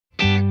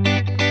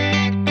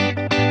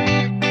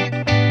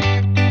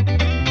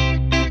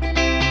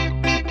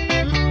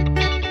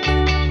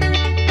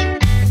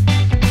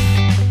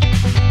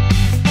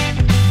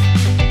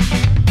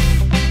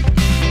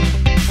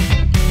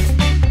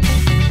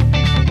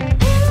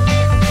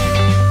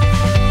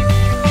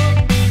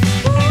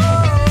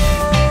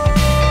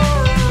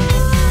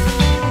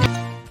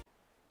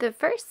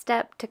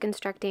step to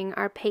constructing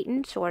our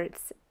Payton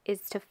shorts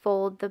is to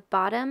fold the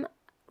bottom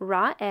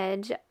raw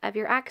edge of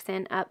your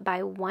accent up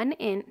by 1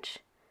 inch,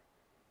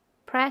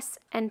 press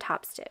and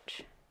top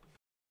stitch.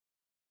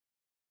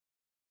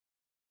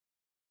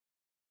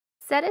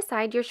 Set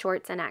aside your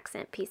shorts and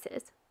accent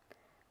pieces.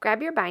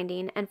 Grab your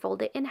binding and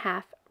fold it in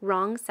half,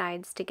 wrong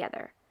sides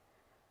together.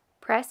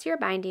 Press your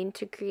binding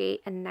to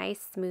create a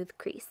nice smooth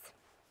crease.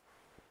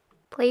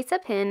 Place a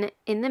pin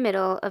in the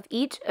middle of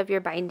each of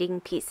your binding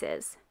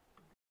pieces.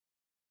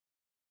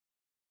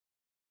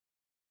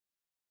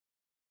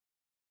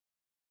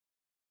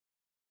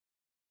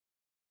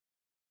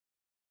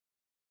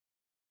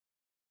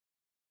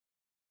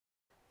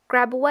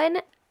 Grab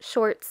one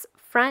shorts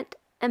front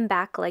and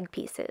back leg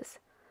pieces.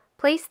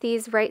 Place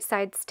these right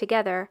sides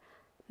together,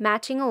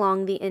 matching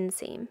along the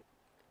inseam.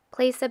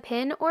 Place a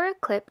pin or a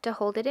clip to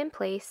hold it in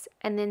place,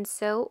 and then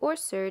sew or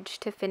serge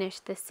to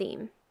finish the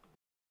seam.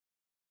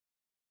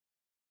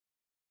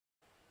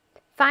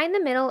 Find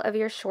the middle of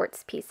your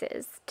shorts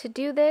pieces. To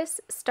do this,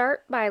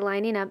 start by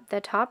lining up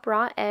the top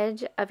raw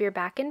edge of your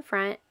back and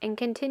front and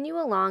continue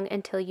along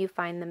until you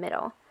find the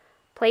middle.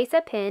 Place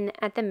a pin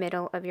at the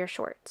middle of your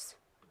shorts.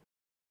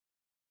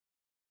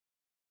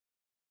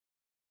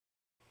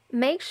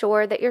 Make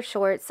sure that your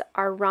shorts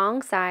are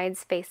wrong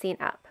sides facing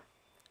up.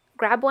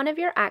 Grab one of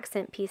your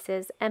accent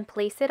pieces and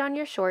place it on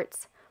your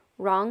shorts,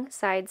 wrong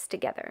sides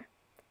together.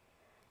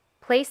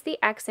 Place the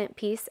accent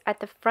piece at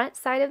the front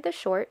side of the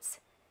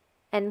shorts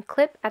and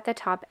clip at the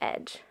top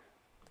edge.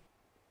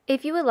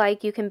 If you would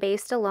like, you can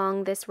baste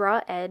along this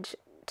raw edge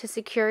to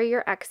secure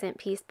your accent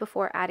piece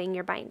before adding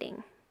your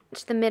binding.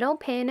 Match the middle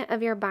pin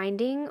of your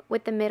binding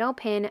with the middle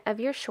pin of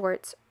your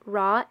shorts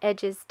raw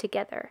edges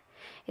together.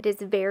 It is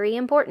very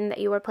important that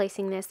you are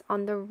placing this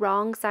on the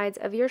wrong sides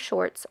of your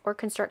shorts or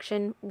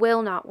construction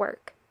will not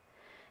work.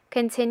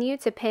 Continue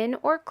to pin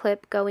or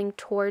clip going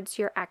towards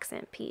your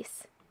accent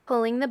piece,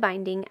 pulling the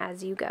binding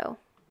as you go.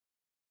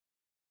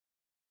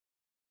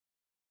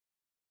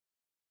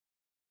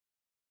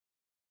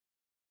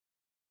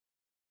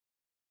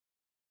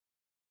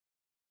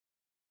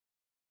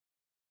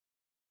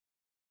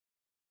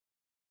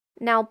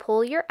 Now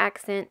pull your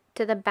accent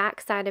to the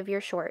back side of your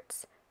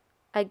shorts.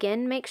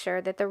 Again, make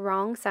sure that the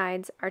wrong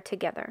sides are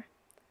together.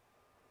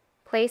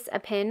 Place a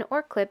pin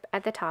or clip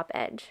at the top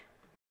edge.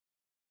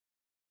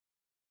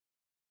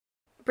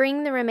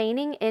 Bring the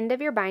remaining end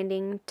of your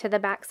binding to the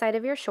back side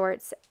of your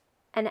shorts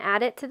and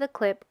add it to the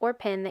clip or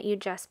pin that you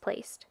just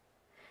placed.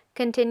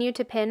 Continue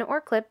to pin or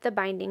clip the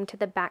binding to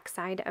the back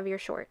side of your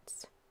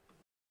shorts.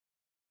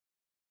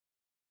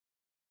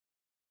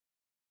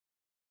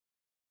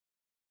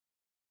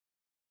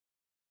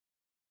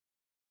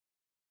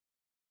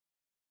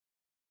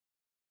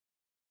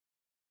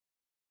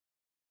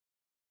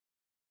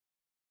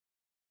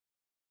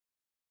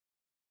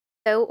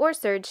 Sew or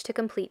serge to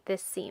complete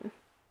this seam.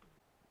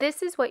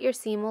 This is what your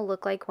seam will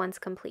look like once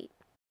complete.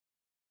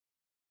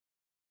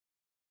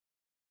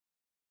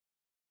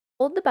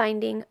 Fold the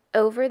binding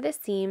over the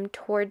seam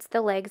towards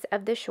the legs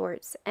of the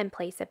shorts and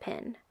place a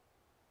pin.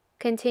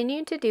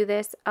 Continue to do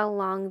this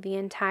along the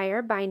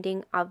entire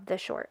binding of the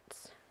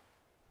shorts.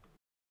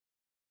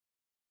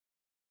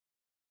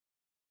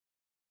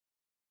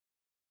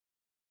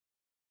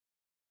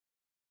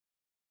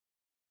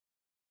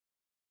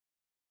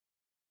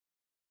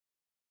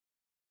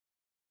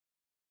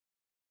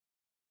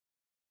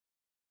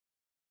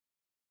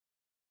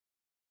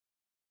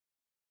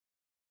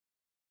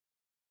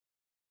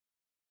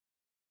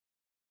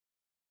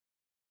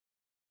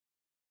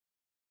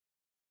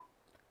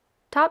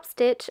 Top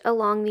stitch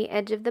along the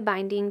edge of the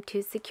binding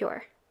to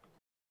secure.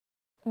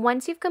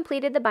 Once you've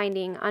completed the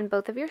binding on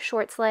both of your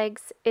shorts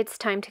legs, it's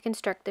time to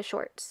construct the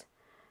shorts.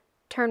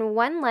 Turn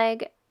one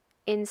leg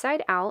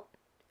inside out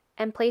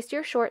and place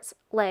your shorts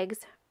legs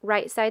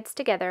right sides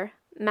together,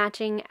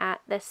 matching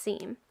at the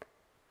seam.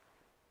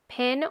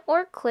 Pin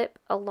or clip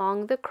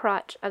along the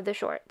crotch of the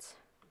shorts.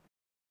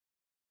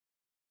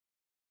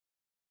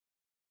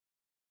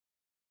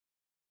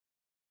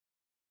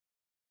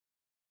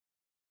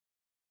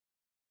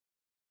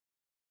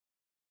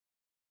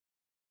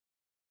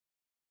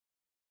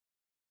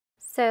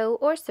 Sew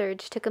or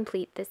serge to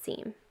complete the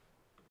seam.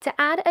 To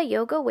add a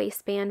yoga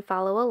waistband,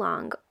 follow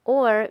along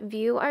or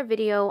view our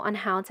video on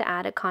how to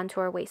add a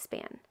contour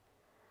waistband.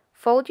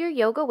 Fold your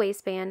yoga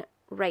waistband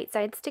right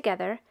sides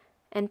together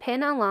and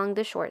pin along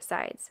the short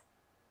sides.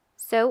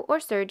 Sew or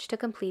serge to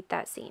complete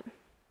that seam.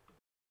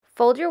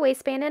 Fold your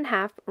waistband in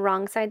half,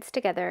 wrong sides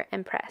together,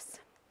 and press.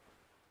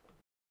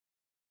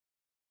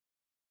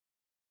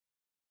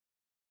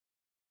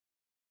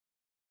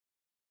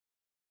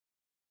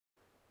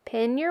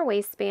 Pin your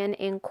waistband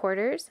in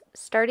quarters,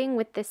 starting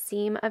with the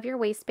seam of your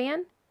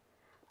waistband.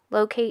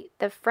 Locate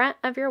the front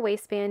of your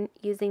waistband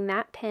using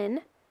that pin.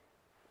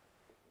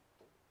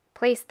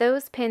 Place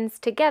those pins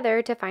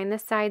together to find the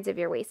sides of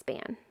your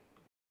waistband.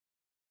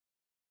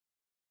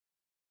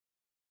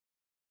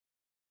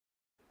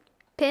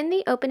 Pin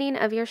the opening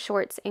of your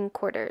shorts in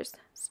quarters,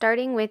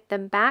 starting with the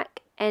back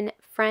and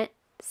front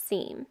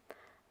seam.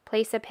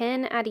 Place a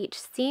pin at each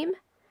seam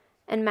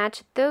and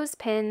match those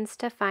pins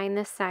to find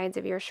the sides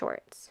of your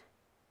shorts.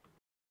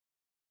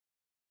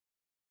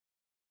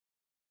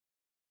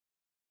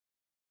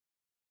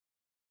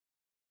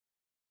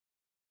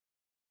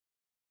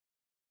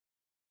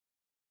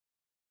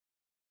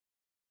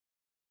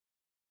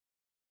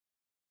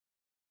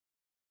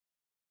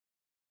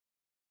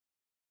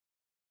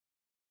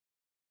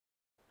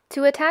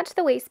 To attach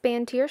the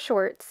waistband to your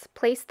shorts,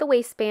 place the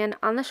waistband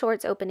on the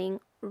shorts opening,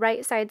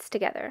 right sides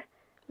together,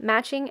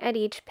 matching at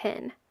each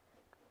pin.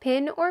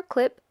 Pin or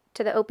clip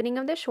to the opening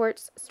of the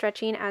shorts,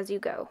 stretching as you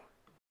go.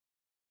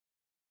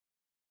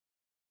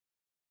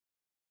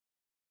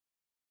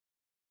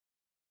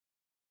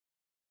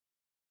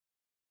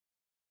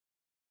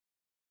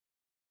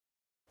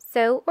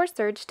 Sew or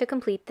serge to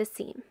complete the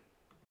seam.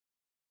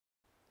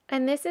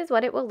 And this is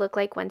what it will look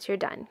like once you're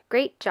done.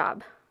 Great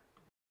job!